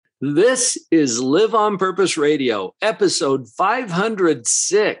This is Live on Purpose Radio, episode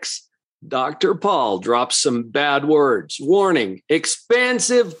 506. Dr. Paul drops some bad words. Warning,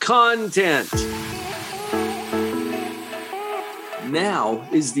 expansive content. Now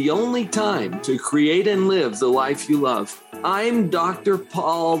is the only time to create and live the life you love. I'm Dr.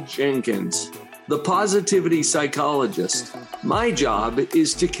 Paul Jenkins, the positivity psychologist. My job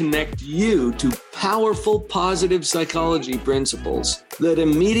is to connect you to powerful positive psychology principles that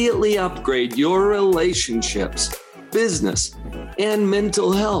immediately upgrade your relationships, business, and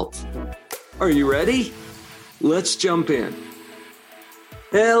mental health. Are you ready? Let's jump in.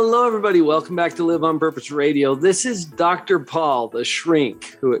 Hello, everybody. Welcome back to Live on Purpose Radio. This is Dr. Paul, the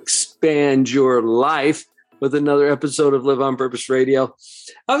shrink who expands your life, with another episode of Live on Purpose Radio.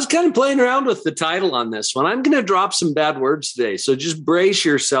 I was kind of playing around with the title on this one. I'm going to drop some bad words today, so just brace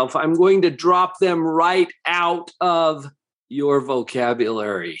yourself. I'm going to drop them right out of your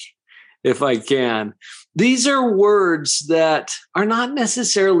vocabulary, if I can. These are words that are not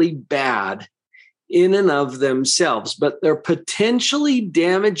necessarily bad in and of themselves, but they're potentially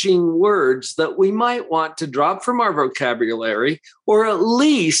damaging words that we might want to drop from our vocabulary, or at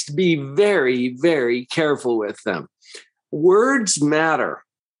least be very, very careful with them. Words matter.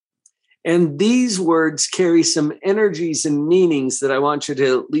 And these words carry some energies and meanings that I want you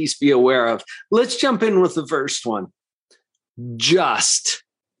to at least be aware of. Let's jump in with the first one. Just.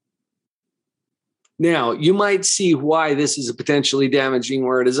 Now, you might see why this is a potentially damaging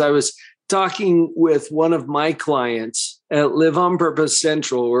word. As I was talking with one of my clients at Live on Purpose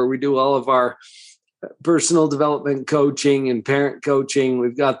Central, where we do all of our personal development coaching and parent coaching,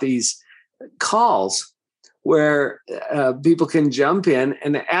 we've got these calls where people can jump in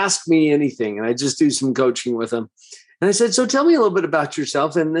and ask me anything. And I just do some coaching with them. And I said, so tell me a little bit about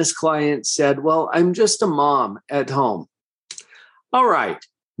yourself. And this client said, well, I'm just a mom at home. All right,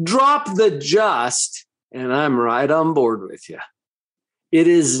 drop the just, and I'm right on board with you. It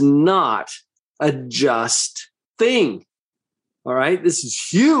is not a just thing. All right. This is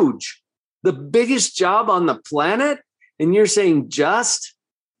huge. The biggest job on the planet. And you're saying just.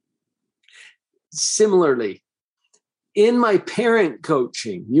 Similarly, in my parent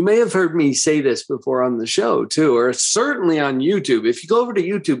coaching, you may have heard me say this before on the show too, or certainly on YouTube. If you go over to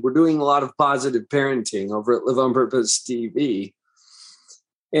YouTube, we're doing a lot of positive parenting over at Live on Purpose TV.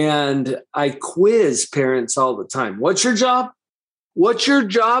 And I quiz parents all the time. What's your job? What's your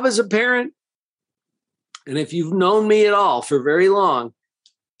job as a parent? And if you've known me at all for very long,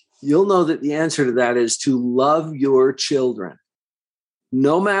 you'll know that the answer to that is to love your children,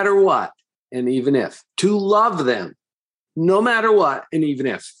 no matter what, and even if. To love them, no matter what, and even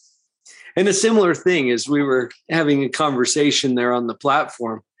if. And a similar thing is we were having a conversation there on the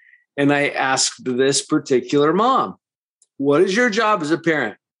platform, and I asked this particular mom, what is your job as a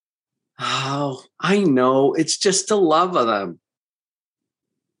parent? Oh, I know. It's just to love them.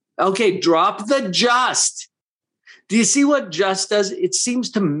 Okay, drop the just. Do you see what just does? It seems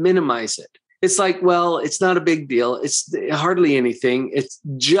to minimize it. It's like, well, it's not a big deal. It's hardly anything. It's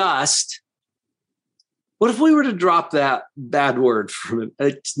just. What if we were to drop that bad word from it?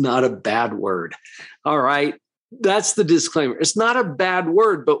 It's not a bad word. All right. That's the disclaimer. It's not a bad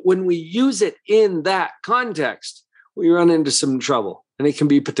word, but when we use it in that context, we run into some trouble and it can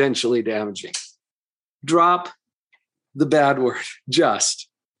be potentially damaging. Drop the bad word, just.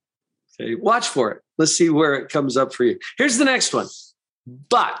 Okay, watch for it. Let's see where it comes up for you. Here's the next one.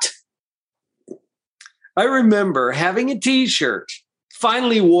 But I remember having a t-shirt,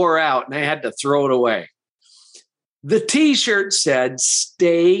 finally wore out, and I had to throw it away. The t-shirt said,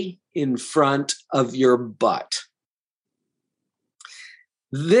 stay in front of your butt.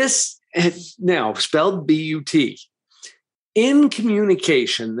 This, now spelled B-U-T. In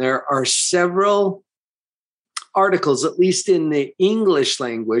communication, there are several articles, at least in the English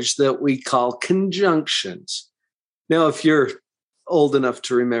language, that we call conjunctions. Now, if you're old enough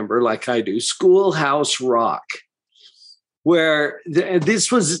to remember, like I do, Schoolhouse Rock, where this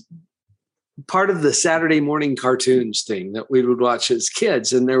was part of the Saturday morning cartoons thing that we would watch as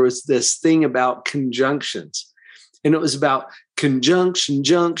kids. And there was this thing about conjunctions. And it was about conjunction,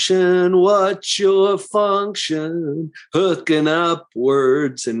 junction, what's your function? Hooking up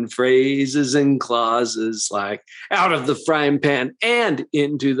words and phrases and clauses like out of the frying pan and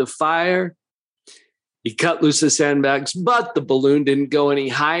into the fire. He cut loose the sandbags, but the balloon didn't go any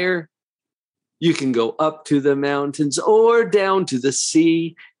higher. You can go up to the mountains or down to the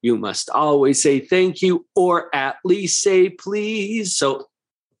sea. You must always say thank you or at least say please. So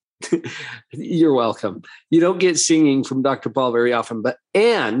you're welcome. You don't get singing from Dr. Paul very often,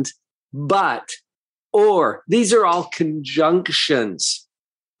 but, or, these are all conjunctions.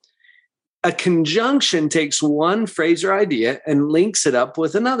 A conjunction takes one phrase or idea and links it up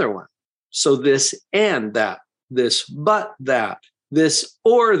with another one. So this and that, this but that, this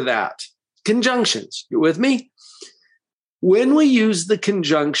or that. Conjunctions. You with me? When we use the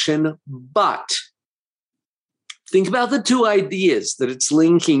conjunction but, think about the two ideas that it's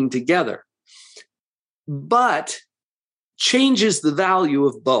linking together. But changes the value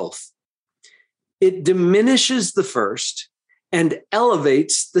of both. It diminishes the first and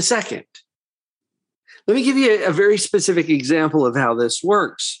elevates the second. Let me give you a very specific example of how this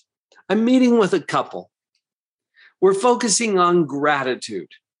works. I'm meeting with a couple. We're focusing on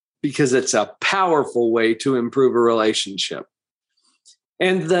gratitude because it's a powerful way to improve a relationship.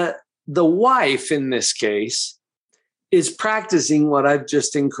 And the wife in this case is practicing what I've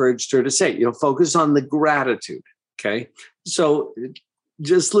just encouraged her to say. Focus on the gratitude, okay? So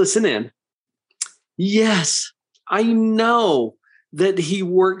just listen in. Yes, I know that he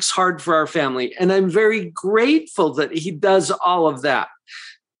works hard for our family, and I'm very grateful that he does all of that.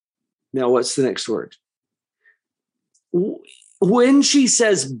 Now, what's the next word? When she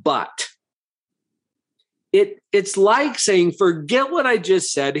says but, it's like saying, forget what I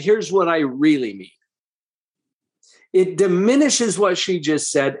just said. Here's what I really mean. It diminishes what she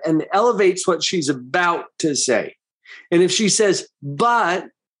just said and elevates what she's about to say. And if she says, but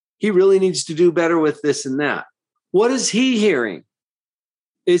he really needs to do better with this and that, what is he hearing?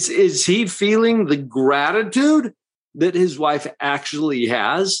 Is he feeling the gratitude that his wife actually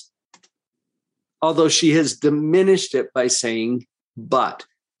has? Although she has diminished it by saying but.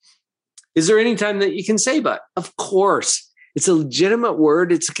 Is there any time that you can say but? Of course. It's a legitimate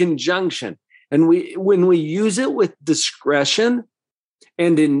word. It's a conjunction. And when we use it with discretion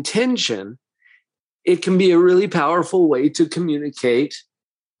and intention, it can be a really powerful way to communicate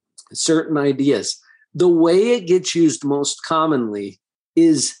certain ideas. The way it gets used most commonly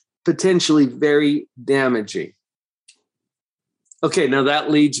is potentially very damaging. Okay, now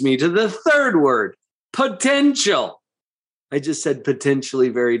that leads me to the third word, potential. I just said potentially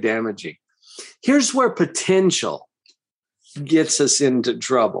very damaging. Here's where potential gets us into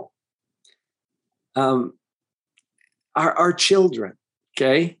trouble. Our children,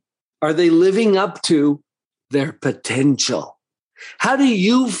 okay? Are they living up to their potential? How do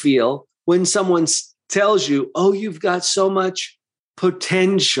you feel when someone tells you, oh, you've got so much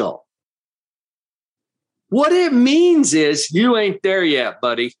potential? What it means is you ain't there yet,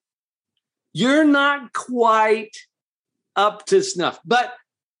 buddy. You're not quite up to snuff, but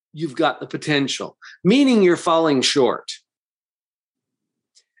you've got the potential, meaning you're falling short.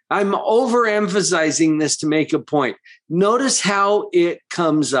 I'm overemphasizing this to make a point. Notice how it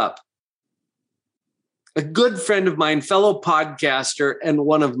comes up. A good friend of mine, fellow podcaster, and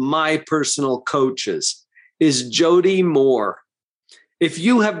one of my personal coaches is Jody Moore. If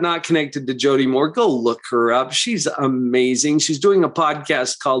you have not connected to Jody Moore, go look her up. She's amazing. She's doing a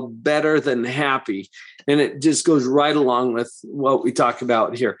podcast called Better Than Happy, and it just goes right along with what we talk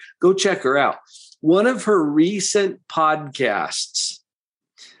about here. Go check her out. One of her recent podcasts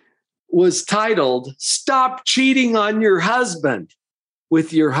was titled, Stop Cheating on Your Husband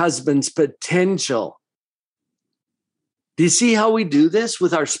with Your Husband's Potential. Do you see how we do this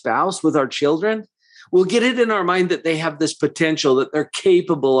with our spouse, with our children? We'll get it in our mind that they have this potential, that they're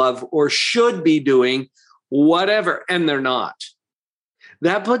capable of or should be doing whatever, and they're not.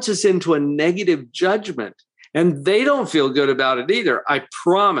 That puts us into a negative judgment, and they don't feel good about it either. I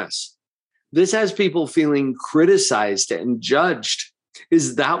promise. This has people feeling criticized and judged.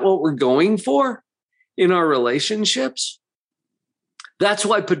 Is that what we're going for in our relationships? That's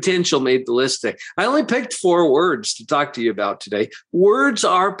why potential made the list today. I only picked 4 words to talk to you about today. Words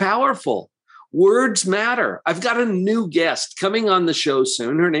are powerful. Words matter. I've got a new guest coming on the show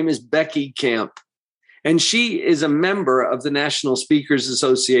soon. Her name is Becky Camp, and she is a member of the National Speakers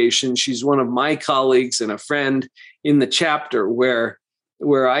Association. She's one of my colleagues and a friend in the chapter where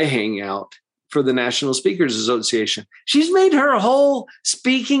I hang out for the National Speakers Association. She's made her whole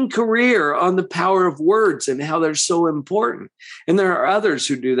speaking career on the power of words and how they're so important. And there are others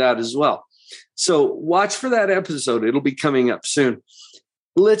who do that as well. So watch for that episode. It'll be coming up soon.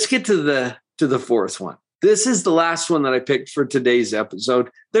 Let's get to the 4th one. This is the last one that I picked for today's episode.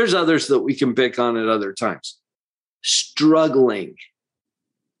 There's others that we can pick on at other times. Struggling.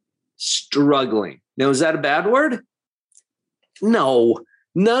 Now, is that a bad word? No.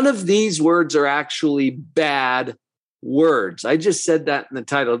 None of these words are actually bad words. I just said that in the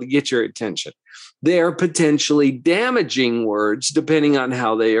title to get your attention. They are potentially damaging words depending on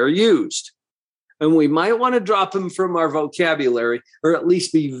how they are used. And we might want to drop them from our vocabulary or at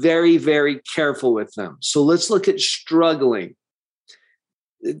least be very, very careful with them. So let's look at struggling.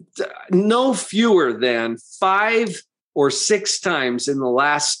 no fewer than 5 or 6 times in the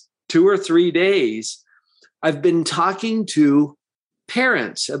last 2 or 3 days, I've been talking to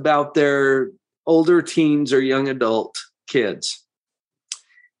parents about their older teens or young adult kids.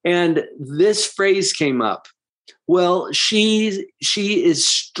 And this phrase came up. Well, she is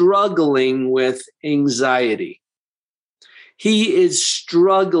struggling with anxiety. He is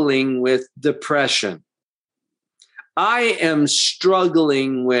struggling with depression. I am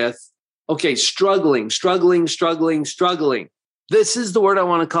struggling with, struggling. This is the word I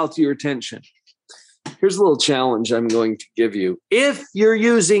want to call to your attention. Here's a little challenge I'm going to give you. If you're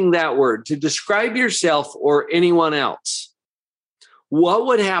using that word to describe yourself or anyone else, what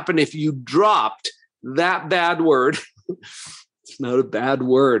would happen if you dropped that bad word? It's not a bad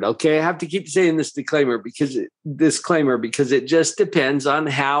word. Okay. I have to keep saying this disclaimer because it just depends on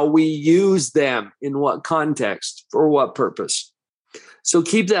how we use them, in what context, for what purpose. So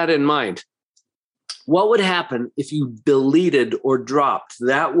keep that in mind. What would happen if you deleted or dropped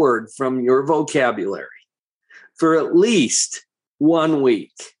that word from your vocabulary for at least 1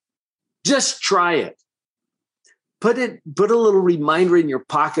 week? Just try it. Put a little reminder in your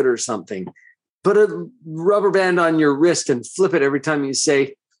pocket or something. Put a rubber band on your wrist and flip it every time you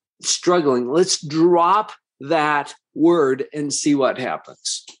say struggling. Let's drop that word and see what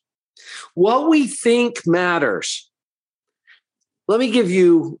happens. What we think matters. Let me give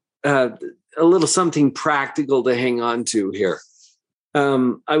you a little something practical to hang on to here.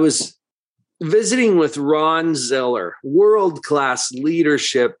 I was visiting with Ron Zeller, world-class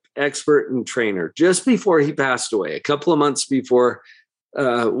leadership expert and trainer, just before he passed away, a couple of months before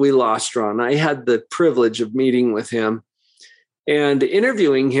we lost Ron. I had the privilege of meeting with him and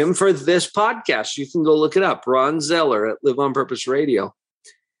interviewing him for this podcast. You can go look it up, Ron Zeller at Live on Purpose Radio.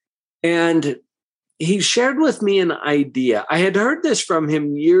 And he shared with me an idea. I had heard this from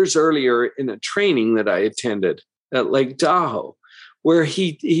him years earlier in a training that I attended at Lake Tahoe, where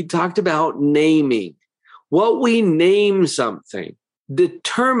he talked about naming. What we name something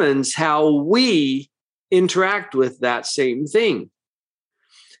determines how we interact with that same thing.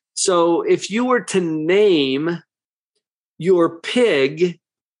 So if you were to name your pig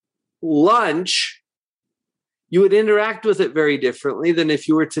Lunch, you would interact with it very differently than if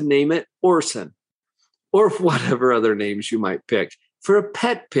you were to name it Orson or whatever other names you might pick for a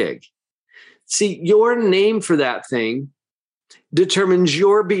pet pig. See, your name for that thing determines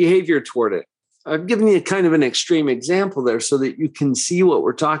your behavior toward it. I've given you kind of an extreme example there so that you can see what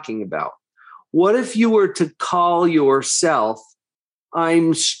we're talking about. What if you were to call yourself,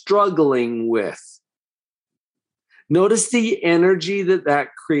 I'm struggling with? Notice the energy that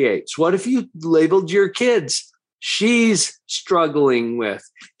creates. What if you labeled your kids, she's struggling with,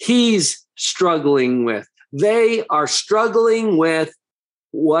 he's struggling with, they are struggling with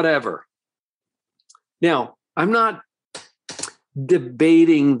whatever. Now, I'm not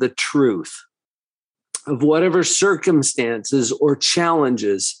debating the truth of whatever circumstances or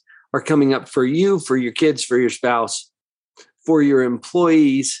challenges are coming up for you, for your kids, for your spouse, for your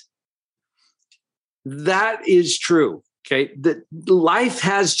employees. That is true. Okay. That life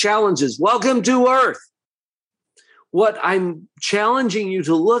has challenges. Welcome to Earth. What I'm challenging you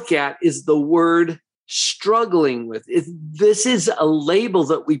to look at is the word struggling with. This is a label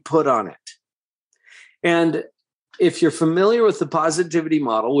that we put on it. And if you're familiar with the positivity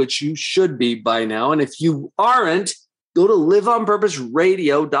model, which you should be by now, and if you aren't, go to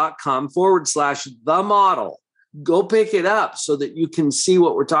liveonpurposeradio.com/the model. Go pick it up so that you can see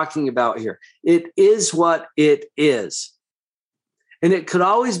what we're talking about here. It is what it is. And it could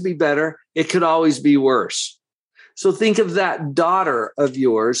always be better. It could always be worse. So think of that daughter of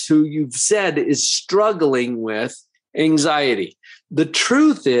yours who you've said is struggling with anxiety. The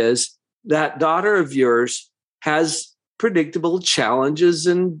truth is that daughter of yours has predictable challenges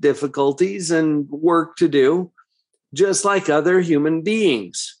and difficulties and work to do, just like other human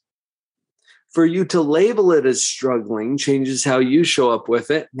beings. For you to label it as struggling changes how you show up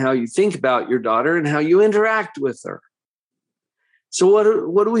with it and how you think about your daughter and how you interact with her. So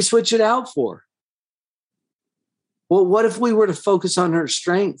what do we switch it out for? Well, what if we were to focus on her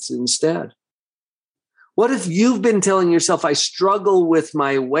strengths instead? What if you've been telling yourself, I struggle with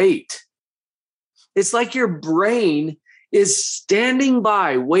my weight? It's like your brain is standing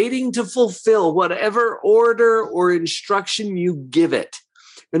by, waiting to fulfill whatever order or instruction you give it.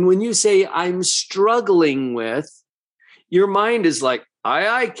 And when you say, I'm struggling with, your mind is like, aye,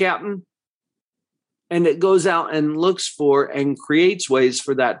 aye, Captain. And it goes out and looks for and creates ways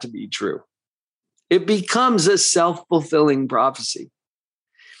for that to be true. It becomes a self-fulfilling prophecy.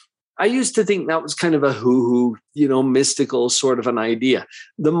 I used to think that was kind of a hoo-hoo, mystical sort of an idea.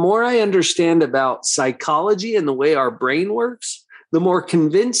 The more I understand about psychology and the way our brain works, the more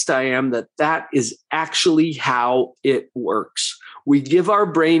convinced I am that that is actually how it works. We give our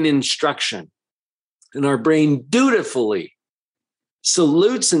brain instruction, and our brain dutifully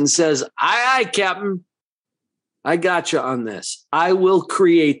salutes and says, aye, Captain, I got you on this. I will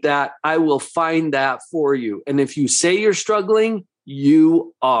create that. I will find that for you. And if you say you're struggling,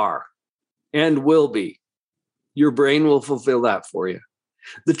 you are and will be. Your brain will fulfill that for you.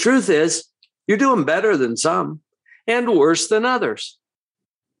 The truth is, you're doing better than some and worse than others.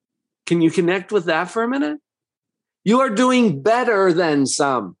 Can you connect with that for a minute? You are doing better than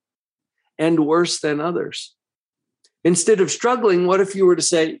some and worse than others. Instead of struggling, what if you were to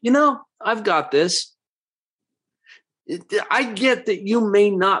say, I've got this. I get that you may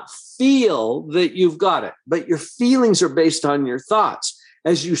not feel that you've got it, but your feelings are based on your thoughts.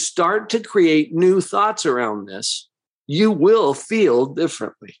 As you start to create new thoughts around this, you will feel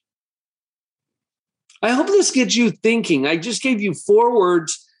differently. I hope this gets you thinking. I just gave you 4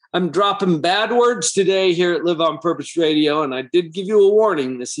 words. I'm dropping bad words today here at Live on Purpose Radio, and I did give you a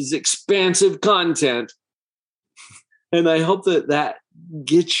warning. This is expansive content. And I hope that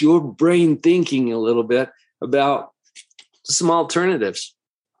gets your brain thinking a little bit about some alternatives.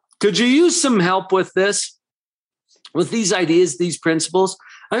 Could you use some help with this? With these ideas, these principles?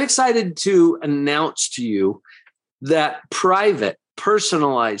 I'm excited to announce to you that private,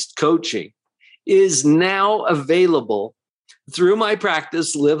 personalized coaching is now available through my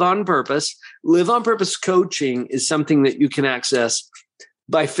practice, Live on Purpose. Live on Purpose coaching is something that you can access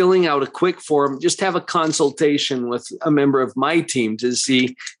by filling out a quick form. Just have a consultation with a member of my team to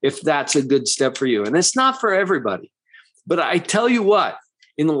see if that's a good step for you. And it's not for everybody. But I tell you what,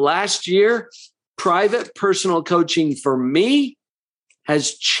 in the last year, private personal coaching for me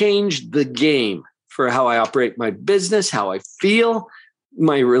has changed the game for how I operate my business, how I feel,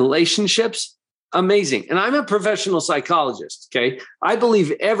 my relationships. Amazing. And I'm a professional psychologist, okay? I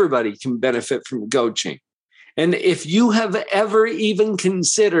believe everybody can benefit from coaching. And if you have ever even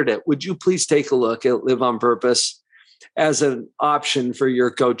considered it, would you please take a look at Live on Purpose as an option for your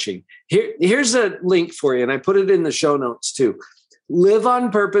coaching? Here's a link for you, and I put it in the show notes too.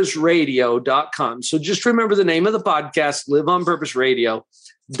 liveonpurposeradio.com. So just remember the name of the podcast,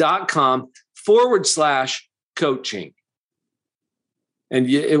 liveonpurposeradio.com/coaching. And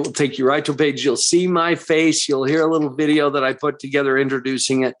it will take you right to a page. You'll see my face. You'll hear a little video that I put together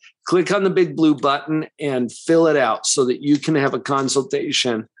introducing it. Click on the big blue button and fill it out so that you can have a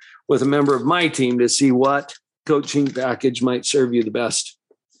consultation with a member of my team to see what coaching package might serve you the best.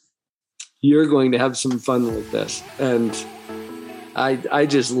 You're going to have some fun with this. And I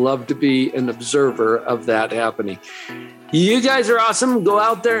just love to be an observer of that happening. You guys are awesome. Go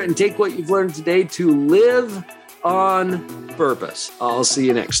out there and take what you've learned today to live on purpose. I'll see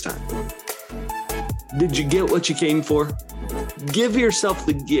you next time. Did you get what you came for? Give yourself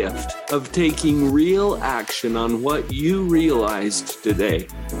the gift of taking real action on what you realized today.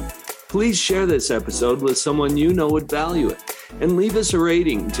 Please share this episode with someone you know would value it, and leave us a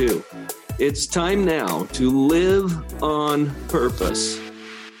rating too. It's time now to live on purpose.